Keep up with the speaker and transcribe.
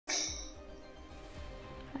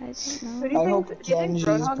I don't know. Who do you I think, hope do you think Genji's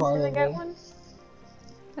Roadhog's part gonna of get it. one?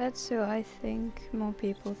 That's who I think. More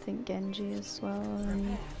people think Genji as well.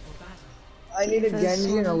 And I need a Diva's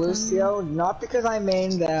Genji and a one of Lucio, them. not because I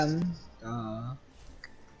main them.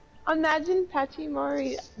 Imagine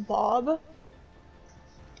Pachimari Bob.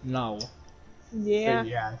 No. Yeah. Say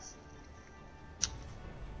yes.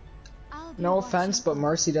 No offense, but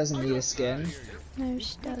Mercy doesn't need a skin. No,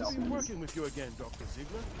 she doesn't.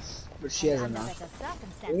 But she has enough.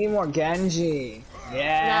 We need more Genji.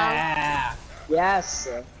 Yeah. Yes.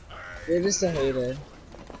 You're just a hater.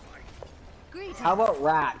 How about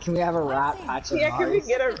rat? Can we have a rat patch of Yeah, can we Mars?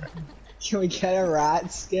 get a... Can we get a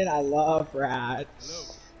rat skin? I love rat.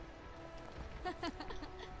 5,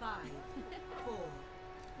 4,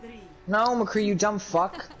 3, No, McCree, you dumb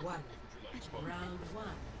fuck. 1. Round 1.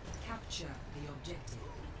 Capture the objective.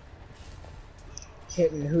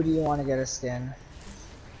 Kitten, who do you want to get a skin?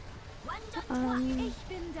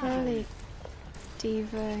 Probably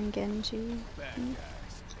Diva and Genji.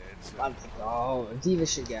 Let's go. Diva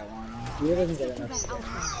should get one. Diva doesn't get enough skins.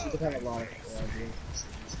 She could have a lot of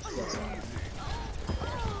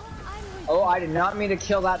Oh, I did not mean to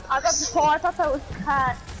kill that. I thought that was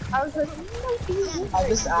Cat. I was like, no, I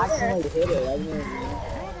just accidentally hit it. I didn't even mean it.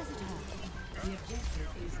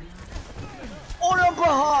 Oh no,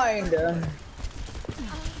 behind!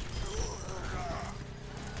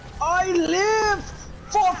 I live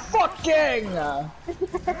for fucking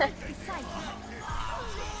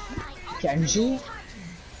Genji.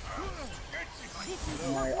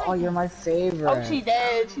 Oh, you're my favorite. oh, she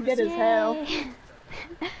did. She did as hell.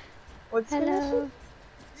 What's Hello.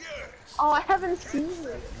 Oh, I haven't seen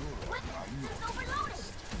it.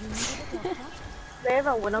 They have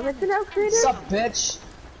a window mission now created? What's up, bitch?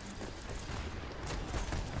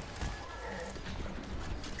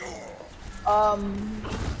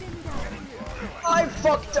 I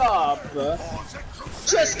fucked up.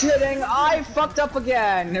 Just kidding, I fucked up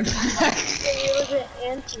again. It was an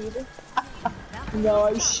anti. No,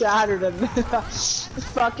 I shattered it.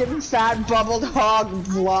 Fucking fat bubbled hog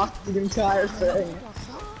blocked the entire thing.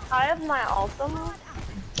 I have my ultimate.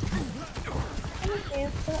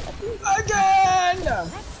 Again!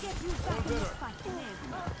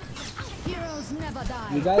 Heroes never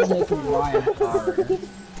die. You guys make me Ryan hard.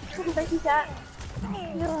 Thank you, Cat.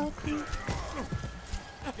 You're welcome.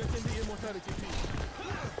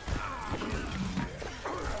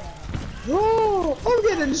 Oh, I'm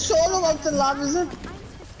getting solo up the ladders.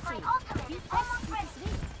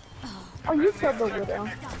 Oh, you killed the widow.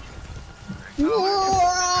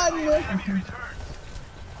 Run!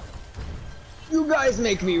 You guys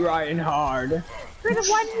make me Ryan hard. Freedom,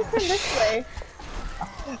 why did you turn this way?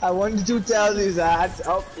 I wanted to tell you that.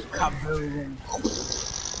 Oh, kaboom.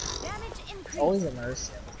 Always a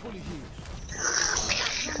mercy.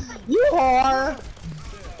 You are.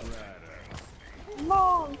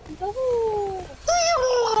 Mom, no.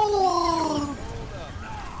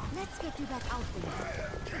 Let's get you back out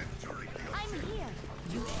there. I'm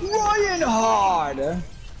here. Ryan hard.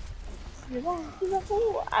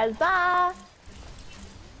 Azza.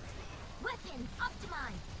 Weapons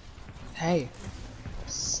optimized. Hey.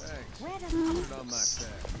 Where does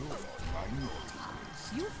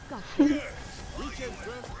You've got this.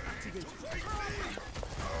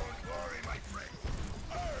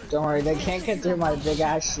 Don't worry, they can't get through my big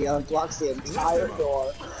ass shield. It blocks the entire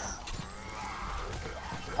door.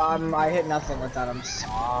 I hit nothing with that. I'm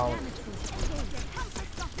sorry.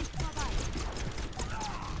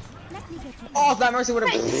 Oh, if that Mercy would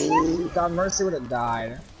have, that Mercy would have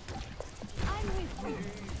died.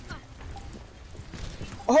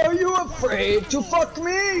 Are you afraid to fuck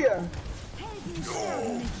me?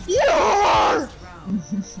 Yeah!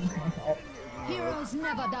 Heroes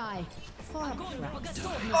never die.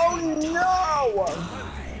 Oh no!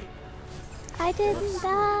 I didn't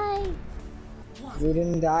die. You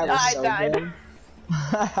didn't die. We're I so died.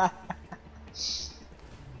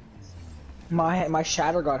 good. my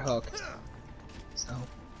shatter got hooked. So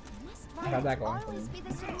I got that going for me.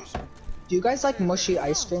 Do you guys like mushy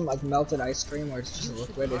ice cream, like melted ice cream, where it's just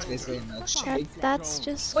liquid? It's basically a milkshake. That's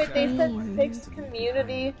just Wait, they said cream. fixed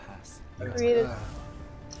community. Created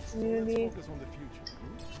community.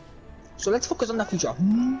 So let's focus on the future.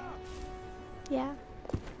 Yeah.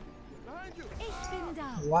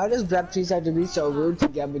 Why does Baptiste have to be so rude to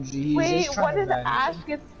Gebaji? He's Wait, just what trying if to vent. Ash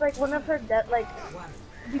gets like one of her like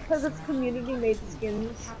because it's community made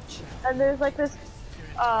skins, and there's like this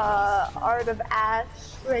art of Ash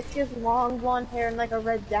where she has long blonde hair and like a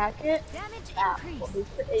red jacket. That will be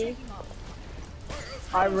pretty.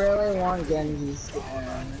 I really want Genji's skin.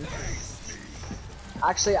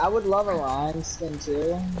 Actually, I would love a Ryan skin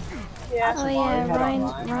too. Yeah. Oh yeah,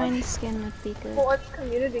 Ryan's skin would be good. Well, it's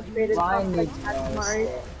community created. Ryan Like needs that's more smart.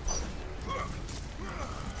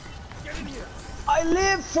 I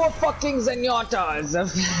live for fucking Zenyatas!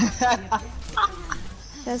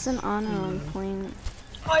 There's an honor on point.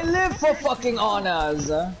 I live for fucking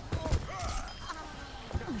honors!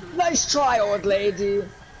 Nice try, old lady!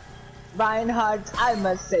 Reinhardt, I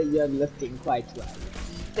must say you're looking quite well.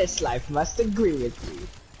 This life must agree with you.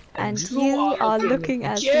 And you are looking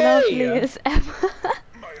as gay. lovely as ever.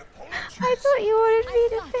 I thought you wanted me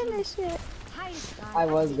to finish it. I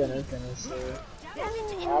was gonna finish it. I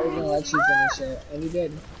was gonna let you finish it, and you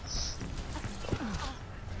did.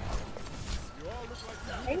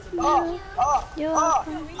 Thank you. You're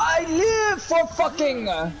welcome. I live for fucking!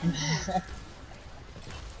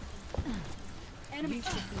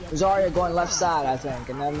 Zarya going left side, I think,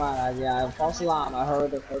 and never mind. Yeah, false alarm. I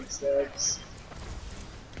heard the footsteps.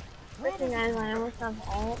 Listen, guys, I almost have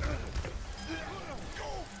ult.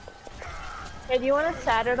 Hey, do you want to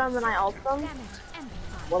shatter them and I ult them?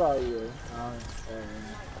 What are you? Oh, sorry.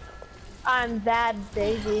 I'm that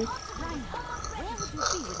baby.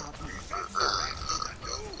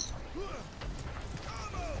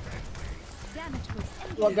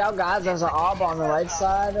 Look out, guys! There's an orb on the right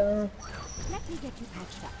side. Let me get you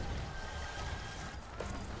patched up.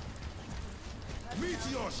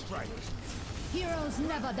 Meteor strike. Heroes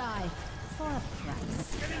never die. For a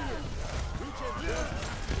price.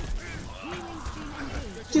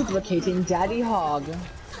 Duplicating Daddy Hog.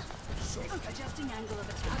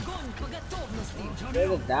 Where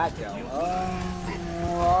did that go?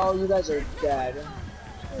 Oh, you guys are dead.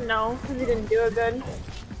 No, because you didn't do it good.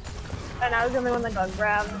 And I was the only one that got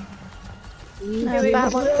grabbed. No,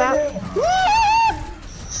 that one, that.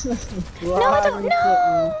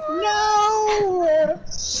 No!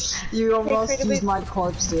 You almost used my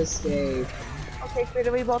corpse to escape. Okay, so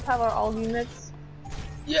do we both have our all units?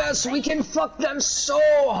 Yes, we can fuck them so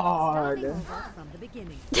hard! From the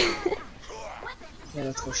beginning. Yeah,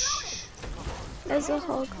 let's go. Shh. There's a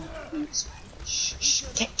hog. Shh. Shh.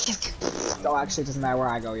 Oh, actually, it doesn't matter where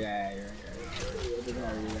I go. Yeah, you're. It doesn't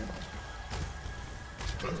matter either.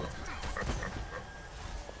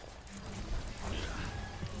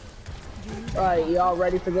 Alright, y'all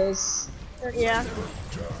ready for this? Yeah.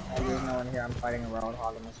 Oh, there's no one here. I'm fighting a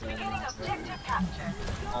roadhog.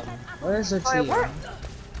 Where's their Oh, it team? worked.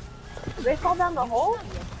 Did they fall down the hole?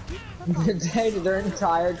 Did their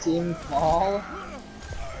entire team fall?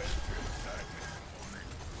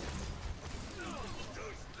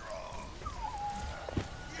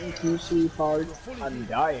 Thank you, sweetheart. I'm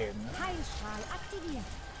dying.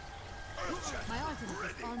 My ultimate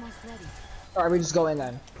is almost ready. Alright, we just go in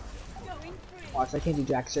then. Watch, I can't do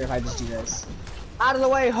jack shit if I just do this. Out of the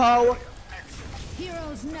way, ho!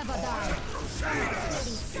 Heroes never die.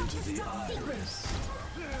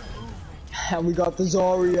 And we got the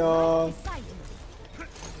Zarya.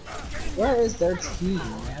 Where is their team,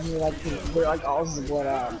 man? We're like all split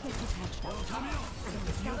up.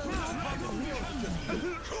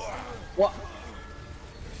 What?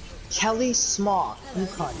 Kelly Smock, you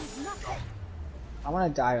cunt. I wanna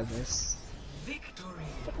die of this. Victory.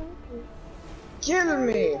 Kill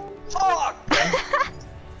me! Fuck!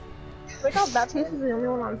 Look how that piece is the only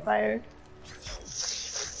one on fire.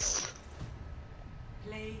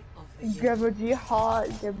 Play of the year. Debugy hot,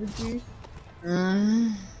 Debugy.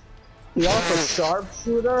 You got it for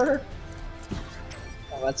sharpshooter?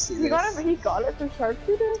 Oh, let's see He this. got it for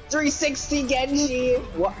sharpshooter? 360 Genji!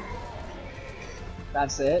 What?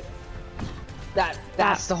 That's it?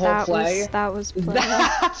 That's the whole play? That was play.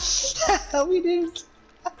 We didn't.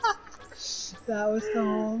 That was the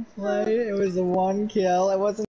whole play. It was the one kill. It wasn't.